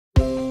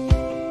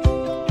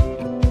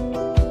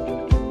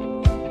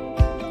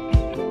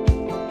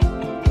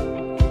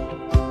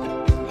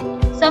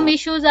some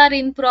issues are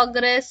in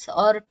progress,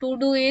 or to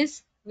do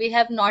is we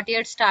have not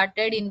yet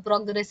started. In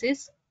progress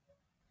is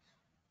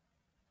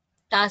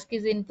task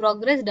is in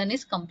progress, done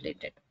is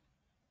completed.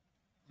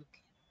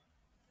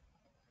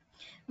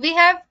 We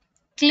have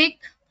click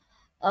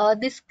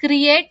this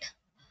create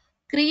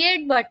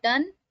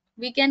button.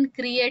 We can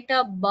create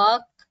a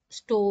bug,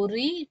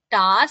 story,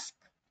 task,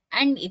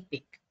 and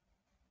epic.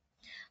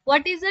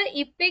 What is a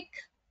epic?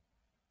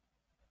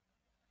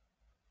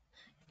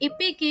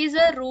 Epic is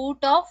a root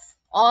of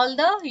all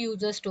the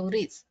user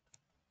stories.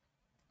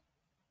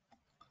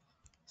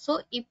 So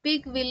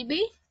epic will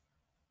be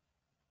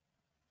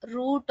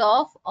root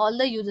of all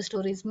the user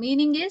stories.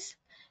 Meaning is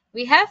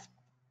we have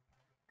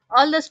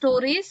all the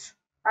stories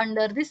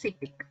under this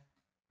epic.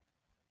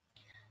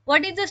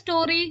 What is the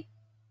story?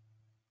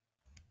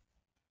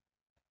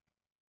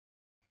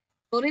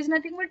 Story is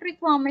nothing but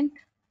requirement.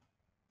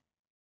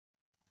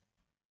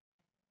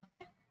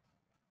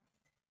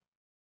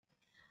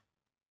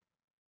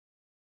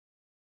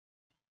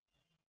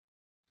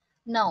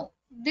 Now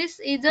this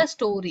is a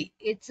story.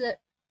 It's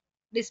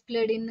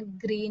displayed in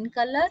green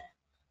color.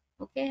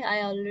 Okay,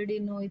 I already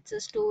know it's a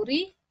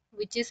story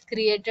which is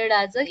created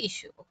as a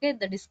issue. Okay,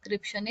 the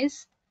description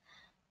is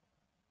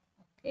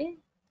okay.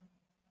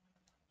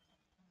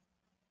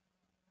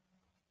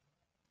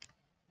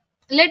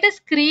 Let us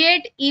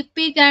create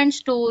epic and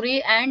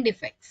story and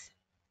effects.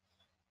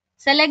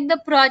 Select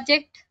the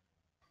project.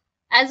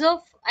 As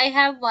of I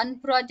have one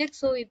project,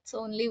 so it's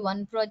only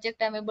one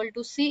project I'm able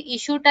to see.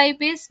 Issue type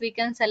is we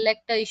can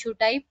select the issue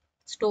type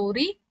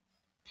story.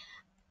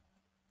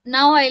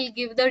 Now I'll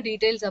give the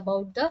details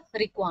about the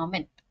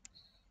requirement.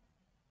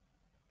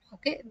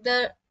 Okay,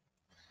 the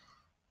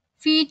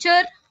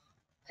feature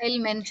I'll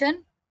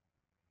mention.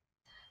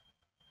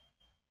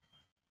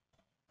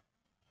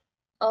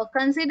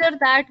 Consider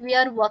that we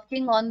are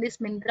working on this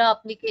Myntra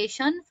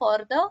application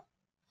for the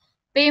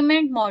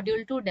payment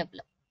module to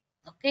develop.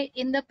 Okay,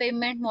 in the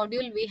payment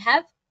module we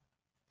have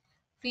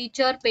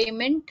feature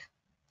payment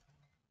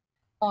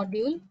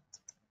module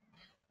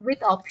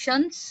with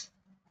options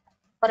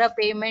for a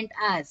payment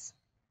as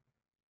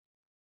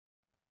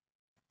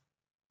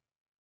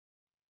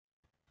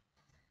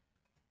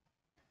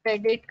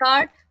credit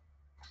card,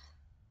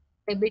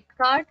 debit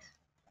card,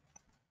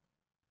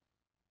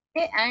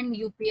 okay, and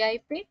UPI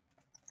pay.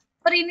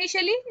 For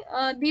initially,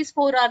 these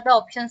four are the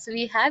options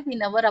we have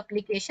in our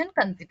application.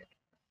 Consider.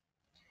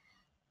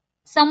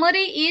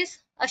 Summary is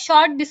a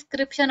short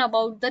description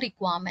about the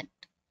requirement.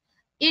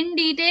 In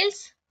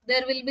details,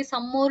 there will be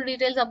some more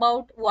details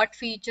about what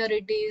feature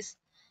it is,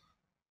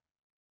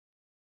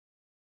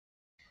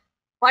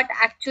 what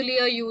actually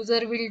a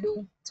user will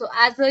do. So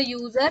as a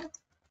user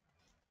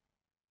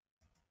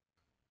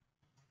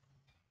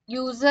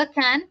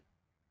can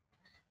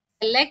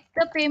select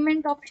the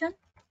payment option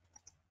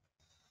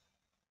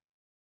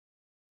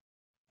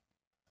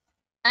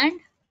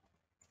and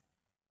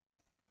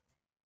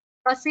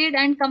proceed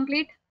and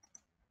complete,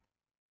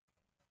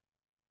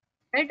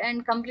 right,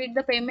 and complete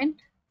the payment.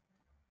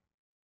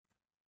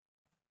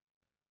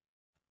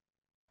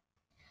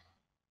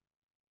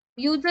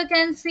 User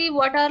can see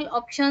what are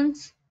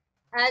options.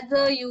 As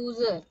a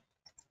user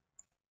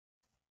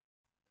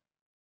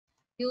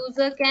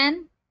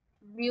can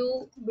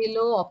view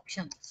below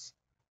options.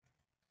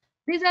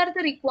 These are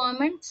the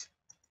requirements: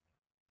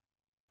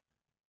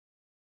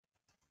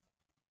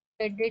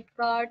 credit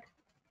card,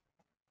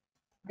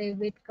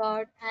 debit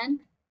card, and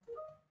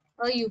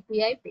a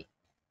UPI pay.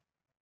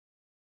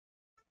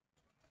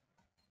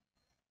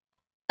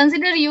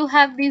 Consider you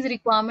have these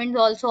requirements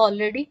also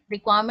already.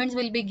 Requirements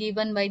will be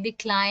given by the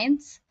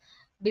clients,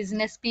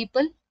 business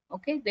people.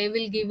 Okay, they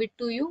will give it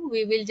to you.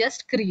 We will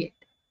just create.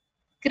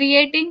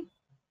 Creating,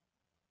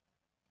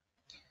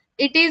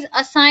 it is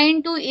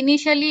assigned to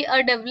initially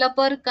a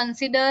developer.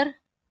 Consider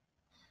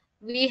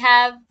we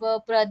have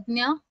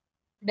Pradnya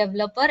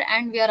developer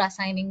and we are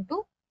assigning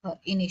to her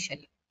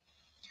initially.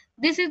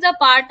 This is a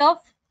part of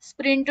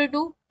sprint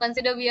 2.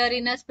 Consider we are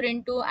in a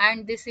sprint 2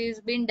 and this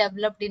is been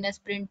developed in a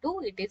sprint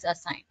 2. It is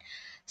assigned.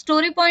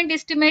 Story point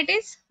estimate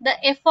is the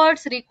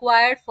efforts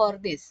required for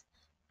this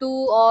 2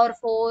 or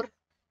 4.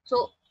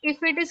 So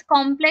if it is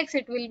complex,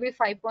 it will be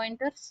 5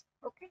 pointers.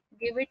 Okay,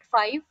 give it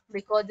 5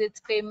 because it's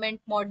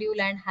payment module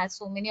and has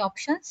so many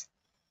options.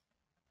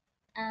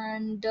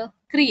 And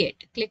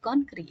create, click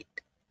on create.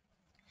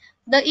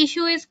 The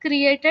issue is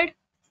created.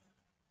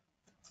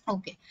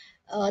 Okay,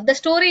 the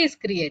story is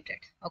created.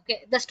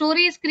 Okay, the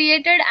story is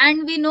created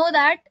and we know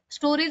that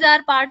stories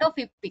are part of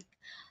epic,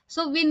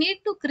 so we need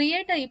to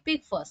create a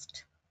epic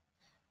first.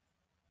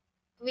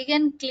 We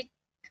can click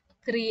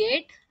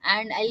create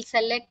and I'll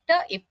select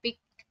a epic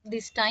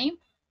this time,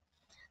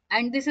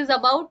 and this is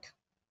about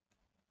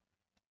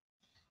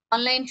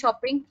online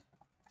shopping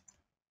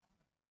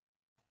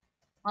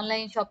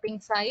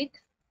site.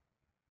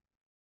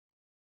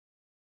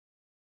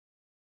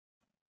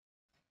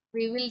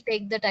 We will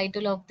take the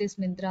title of this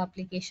Myntra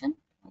application.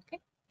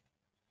 Okay,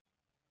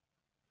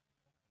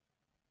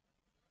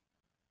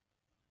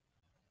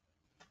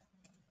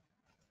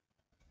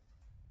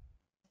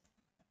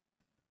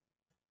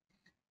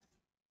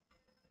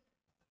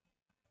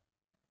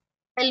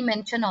 I'll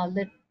mention all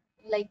the,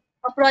 like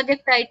a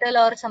project title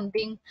or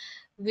something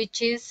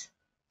which is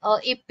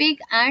epic,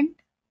 and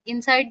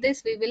inside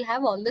this we will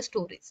have all the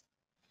stories.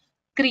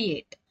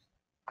 Create.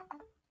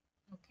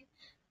 Okay.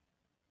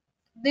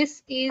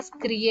 This is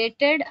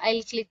created.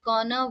 I'll click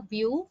on a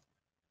view,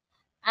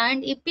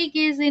 and epic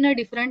is in a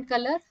different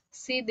color.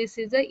 See, this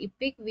is a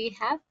epic we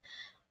have.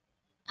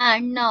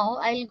 And now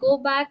I'll go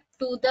back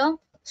to the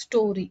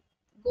story.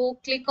 Go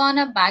click on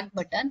a back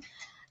button.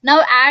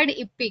 Now add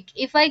epic.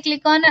 If I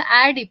click on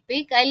add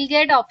epic, I'll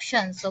get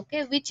options.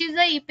 Okay, which is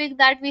the epic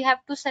that we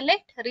have to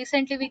select?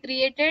 Recently we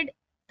created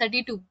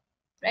 32,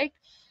 right?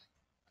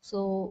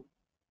 So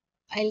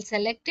I'll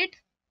select it.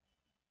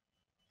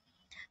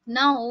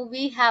 Now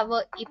we have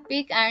a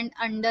epic, and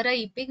under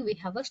a epic we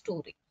have a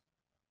story.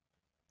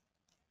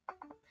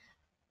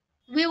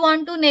 We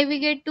want to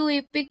navigate to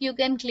epic, you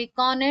can click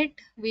on it.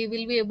 We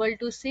will be able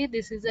to see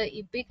this is a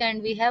epic,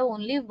 and we have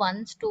only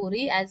one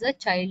story as a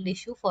child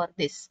issue for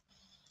this.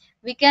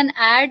 We can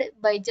add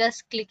by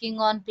just clicking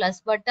on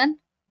plus button.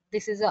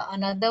 This is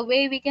another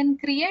way we can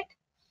create.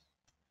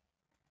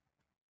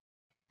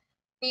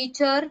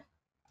 Feature,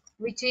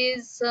 which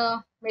is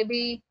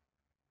maybe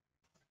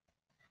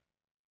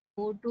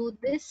go to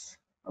this.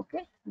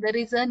 Okay, there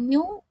is a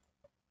new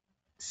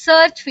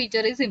search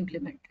feature is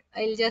implemented.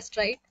 I'll just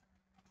write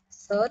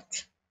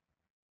search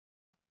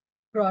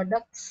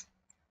products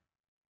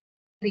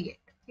create.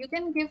 You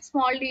can give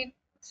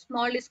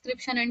small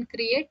description and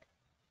create.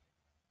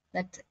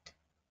 That's it.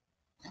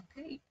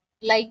 Okay,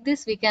 like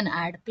this we can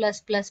add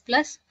plus plus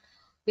plus.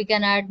 We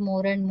can add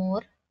more and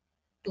more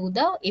to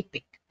the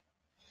epic.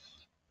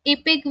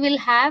 Epic will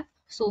have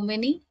so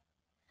many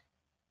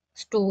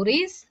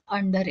stories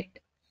under it.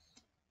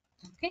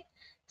 Okay,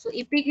 so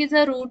epic is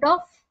a root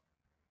of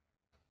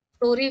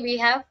story. We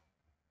have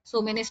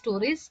so many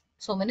stories,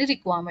 so many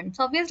requirements.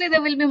 Obviously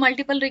there will be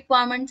multiple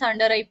requirements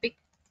under epic.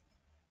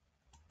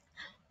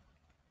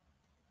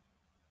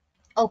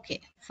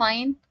 Okay,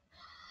 fine.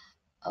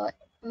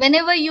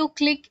 Whenever you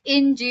click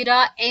in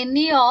Jira,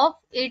 any of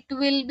it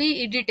will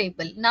be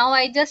editable. Now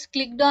I just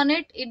clicked on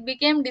it, it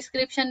became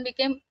description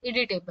became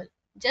editable.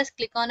 Just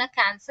click on a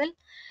cancel.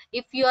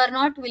 If you are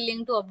not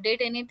willing to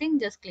update anything,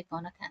 just click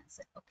on a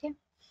cancel. Okay.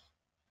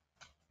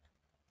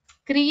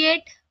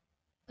 Create.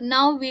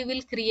 Now we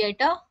will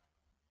create a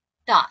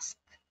task.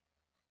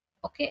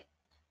 Okay.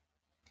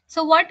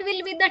 So what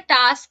will be the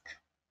task?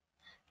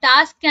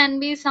 Task can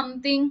be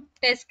something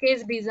test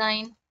case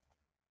design,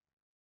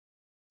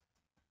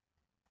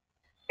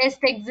 test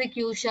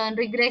execution,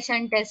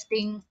 regression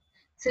testing,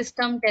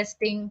 system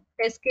testing,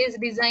 test case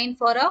design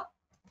for a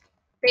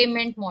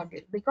payment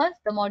module, because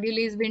the module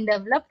is being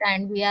developed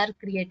and we are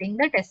creating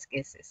the test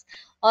cases.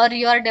 Or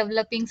you are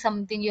developing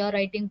something, you are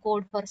writing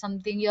code for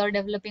something, you are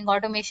developing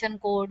automation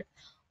code.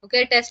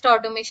 Okay, test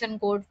automation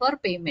code for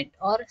payment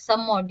or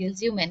some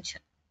modules you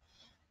mentioned.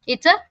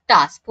 It's a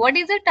task. What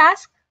is a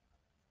task?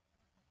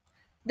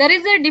 There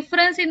is a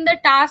difference in the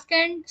task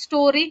and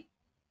story.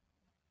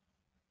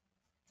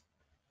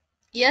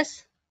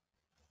 Yes.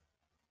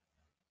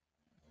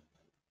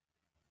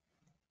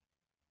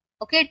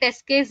 Okay,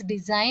 test case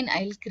design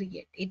I'll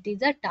create. It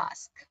is a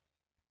task.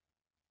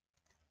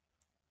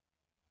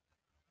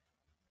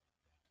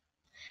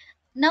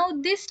 Now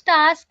this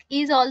task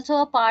is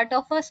also a part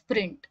of a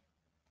sprint.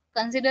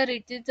 Consider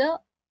it is a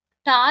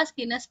task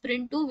in a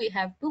sprint 2 we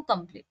have to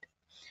complete.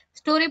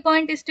 Story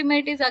point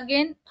estimate is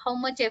again how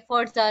much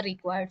efforts are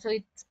required. So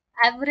it's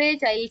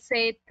average, I'll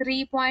say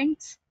 3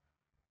 points.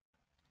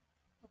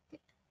 Okay.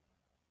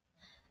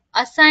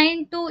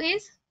 Assigned to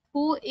is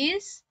who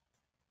is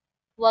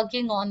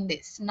working on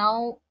this.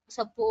 Now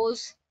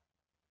suppose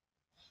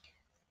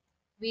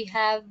we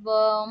have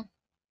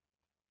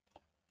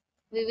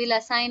we will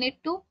assign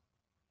it to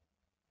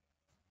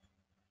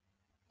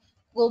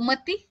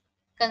Gomati.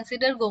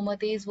 Consider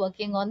Gomati is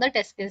working on the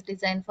test case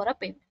design for a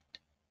payment.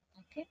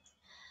 Okay.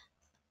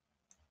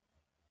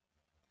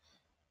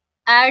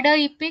 Add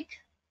a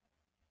epic.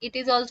 It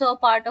is also a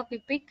part of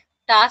epic.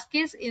 Task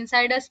is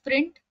inside a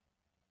sprint.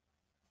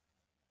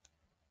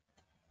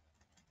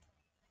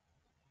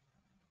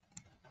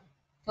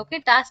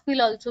 Okay, task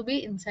will also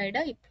be inside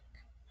a epic.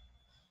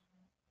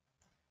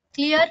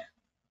 Clear?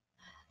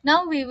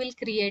 Now we will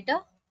create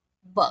a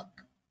bug.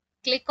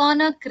 Click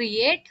on a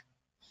create.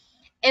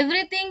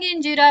 Everything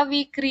in Jira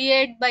we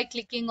create by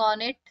clicking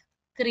on it,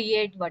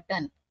 create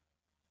button.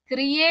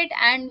 Create,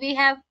 and we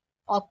have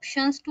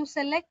options to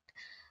select.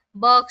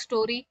 Bug,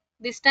 story.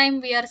 This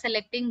time we are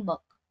selecting bug.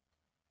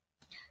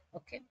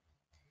 Okay.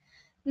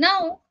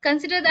 Now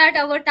consider that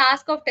our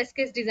task of test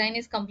case design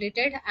is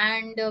completed,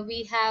 and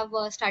we have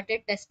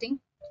started testing,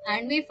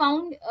 and we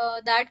found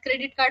that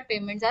credit card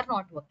payments are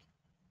not working.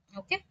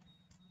 Okay.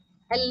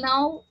 I'll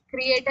now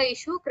create a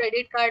issue,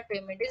 credit card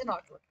payment is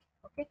not working.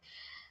 Okay.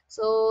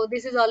 So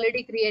this is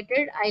already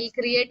created. I'll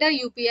create a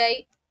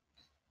UPI.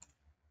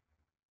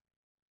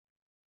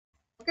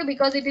 Okay,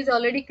 because it is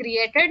already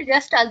created,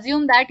 just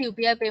assume that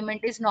UPI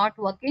payment is not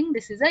working.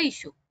 This is a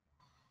issue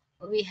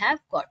we have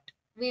got.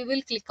 We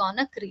will click on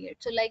a create.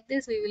 So like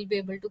this, we will be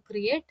able to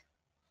create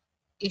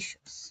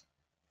issues.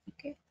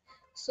 Okay,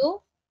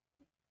 so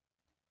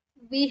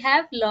we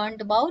have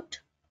learned about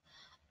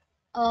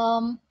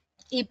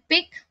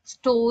epic,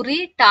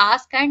 story,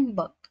 task, and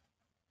bug.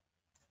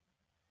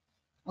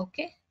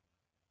 Okay,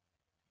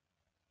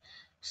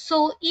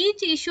 so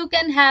each issue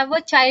can have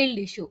a child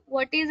issue.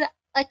 What is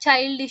a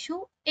child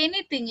issue?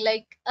 Anything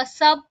like a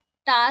sub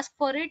task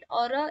for it,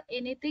 or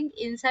anything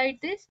inside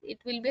this, it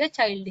will be a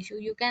child issue.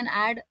 You can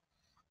add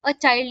a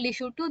child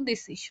issue to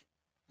this issue.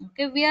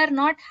 Okay, we are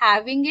not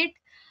having it,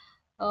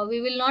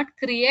 we will not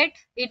create.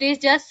 It is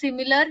just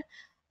similar,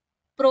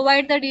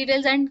 provide the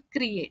details and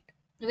create.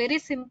 Very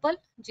simple.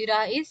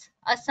 Jira is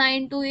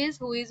assigned to is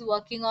who is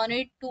working on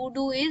it, to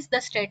do is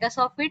the status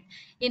of it,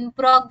 in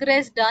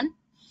progress done,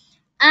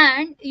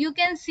 and you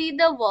can see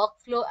the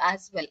workflow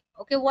as well.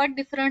 Okay, what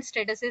different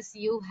statuses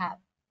you have: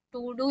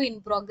 to do, in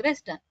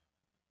progress, done.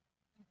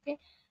 Okay,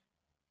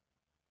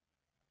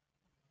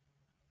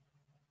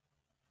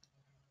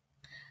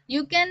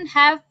 you can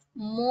have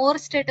more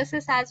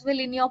statuses as well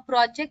in your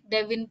project.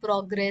 Dev in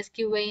progress,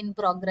 QA in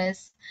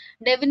progress.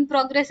 Dev in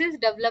progress is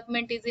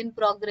development is in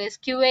progress,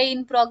 QA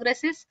in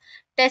progress is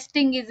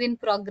testing is in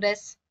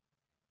progress.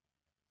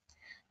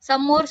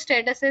 Some more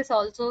statuses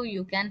also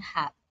you can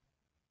have.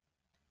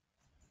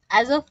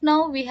 As of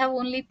now we have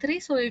only 3,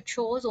 so it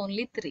shows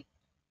only 3.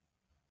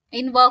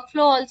 In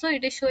workflow also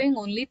it is showing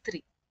only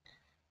 3.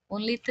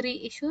 Only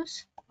 3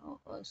 issues,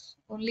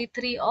 only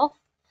 3 of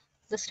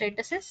the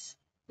statuses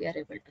we are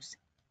able to see.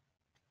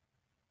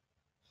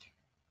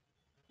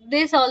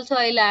 This also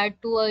I'll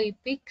add to a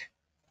epic.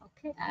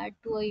 Okay, add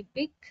to a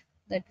epic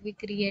that we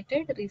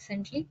created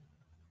recently.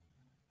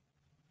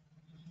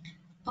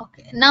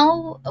 Okay,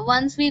 now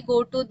once we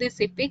go to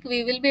this epic,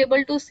 we will be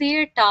able to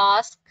see a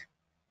task,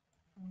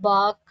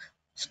 bug,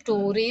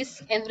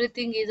 stories,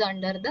 everything is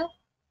under the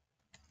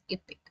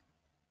epic.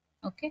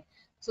 Okay,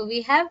 so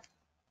we have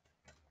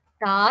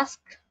task,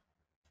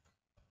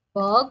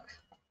 bug,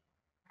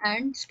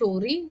 and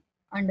story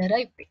under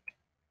a epic.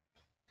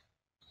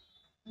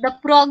 The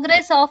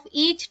progress of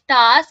each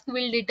task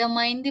will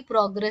determine the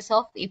progress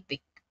of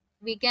epic.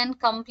 We can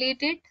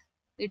complete it,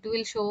 it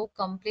will show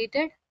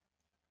completed.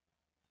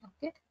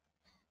 Okay,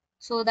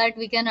 so that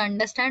we can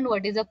understand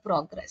what is the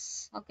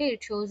progress. Okay,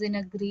 it shows in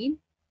a green,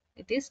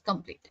 it is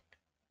completed.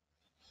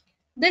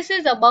 This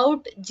is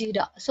about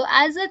Jira. So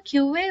as a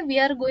QA, we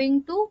are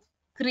going to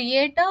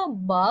create a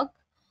bug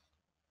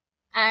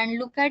and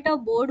look at a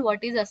board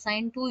what is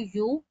assigned to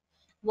you,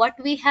 what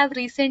we have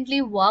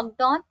recently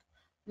worked on.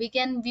 We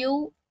can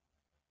view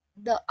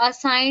the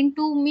assigned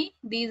to me.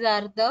 These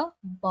are the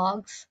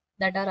bugs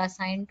that are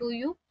assigned to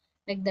you,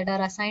 like that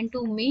are assigned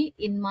to me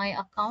in my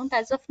account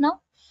as of now.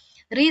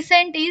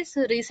 Recent is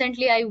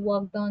recently I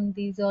worked on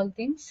these all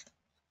things.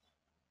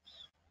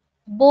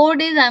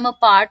 Board is I'm a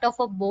part of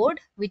a board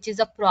which is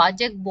a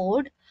project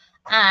board,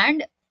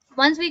 and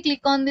once we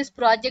click on this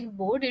project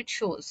board it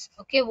shows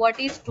okay what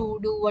is to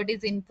do, what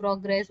is in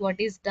progress, what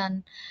is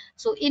done.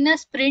 So in a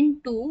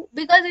sprint 2,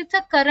 because it's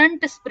a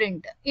current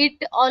sprint,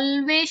 it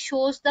always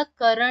shows the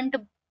current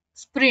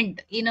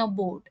sprint in a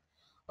board.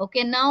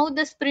 Okay, now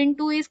the sprint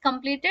 2 is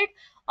completed.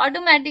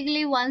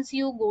 Automatically once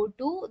you go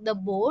to the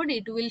board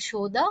it will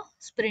show the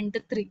sprint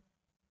 3.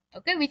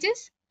 Okay, which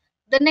is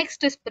the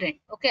next sprint.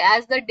 Okay,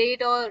 as the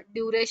date or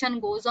duration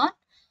goes on,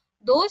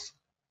 those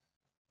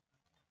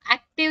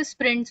active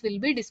sprints will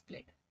be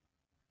displayed.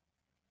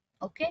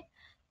 Okay,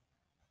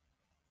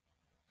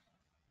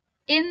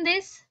 in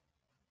this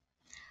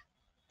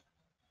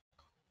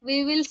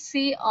we will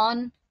see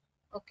on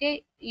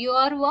okay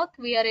your work,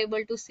 we are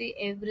able to see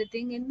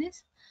everything in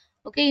this.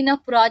 Okay, in a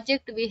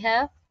project we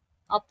have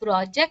a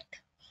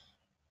project,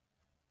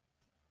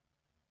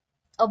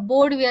 a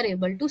board we are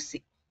able to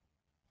see.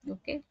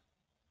 Okay,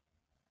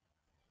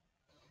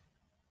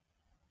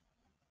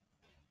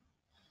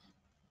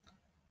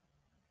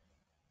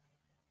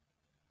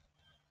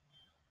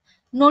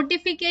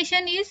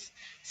 notification is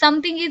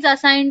something is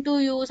assigned to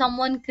you,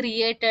 someone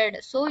created,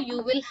 so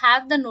you will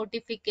have the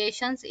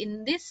notifications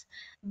in this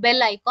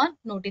bell icon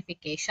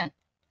notification.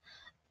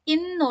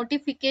 In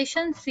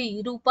notification,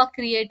 see Rupa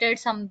created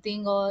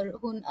something or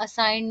who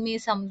assigned me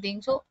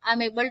something, so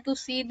I'm able to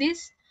see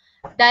this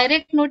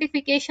direct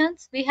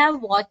notifications. We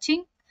have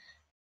watching,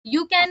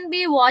 you can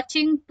be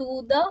watching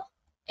to the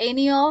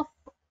any of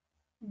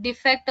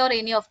defect or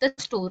any of the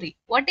story.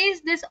 What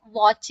is this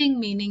watching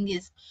meaning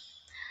is,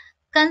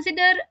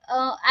 consider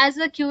as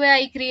a QA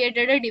I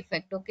created a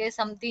defect. Okay,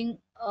 something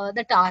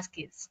the task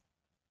is,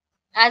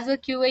 as a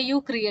QA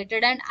you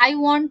created and I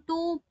want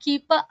to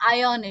keep an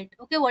eye on it.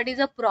 Okay, what is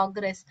the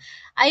progress?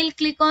 I'll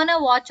click on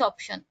a watch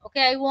option.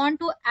 Okay, I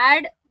want to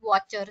add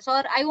watchers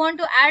or I want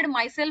to add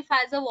myself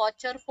as a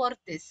watcher for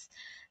this.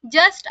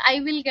 Just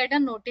I will get a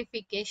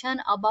notification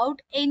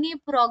about any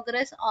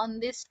progress on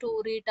this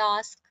story,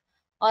 task,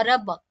 or a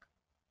bug.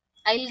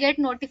 I'll get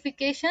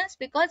notifications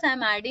because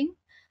I'm adding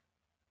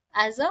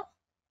as a,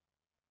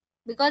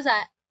 because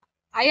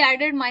I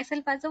added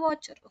myself as a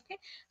watcher. Okay,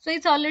 so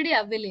it's already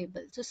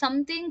available. So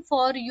something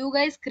for you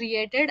guys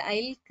created,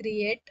 I'll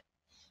create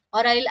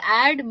or I'll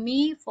add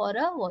me for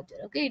a watcher.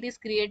 Okay, it is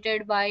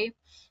created by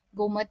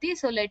Gomati.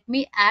 So let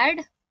me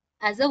add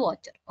as a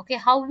watcher. Okay,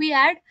 how we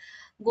add?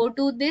 Go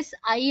to this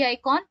eye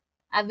icon,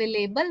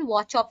 available,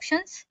 watch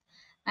options,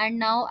 and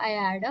now I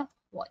add a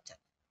watcher.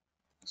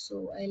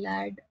 So I'll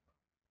add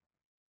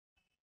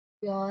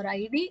your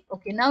ID.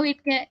 Okay, now it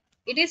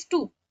is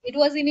 2. It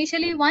was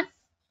initially 1.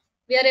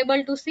 We are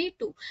able to see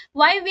 2.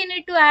 Why we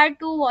need to add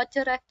 2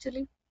 watcher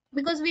actually?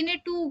 Because we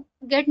need to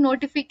get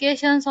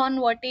notifications on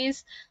what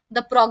is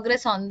the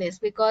progress on this,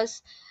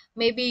 because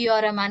maybe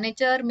you're a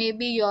manager,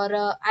 maybe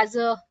you're as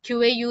a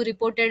QA you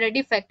reported a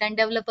defect and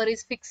developer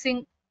is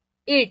fixing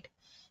it,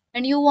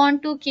 and you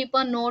want to keep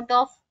a note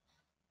of,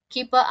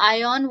 keep an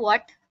eye on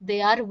what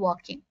they are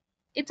working.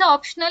 It's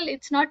optional,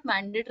 it's not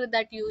mandatory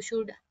that you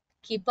should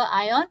keep an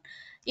eye on.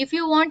 If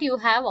you want, you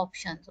have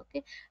options.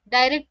 Okay,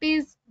 direct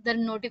is the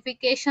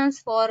notifications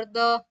for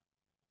the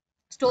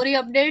story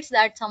updates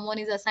that someone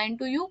is assigned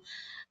to you.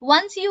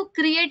 Once you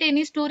create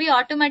any story,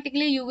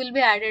 automatically you will be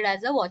added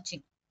as a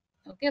watching.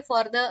 Okay,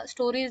 for the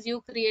stories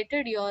you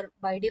created, you're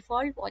by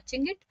default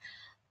watching it.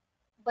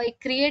 By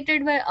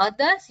created by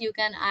others, you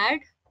can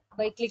add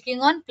by clicking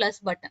on plus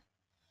button.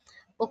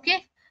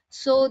 Okay,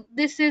 so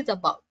this is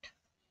about.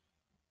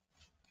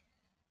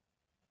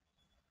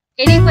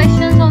 Any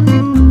questions on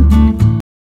this?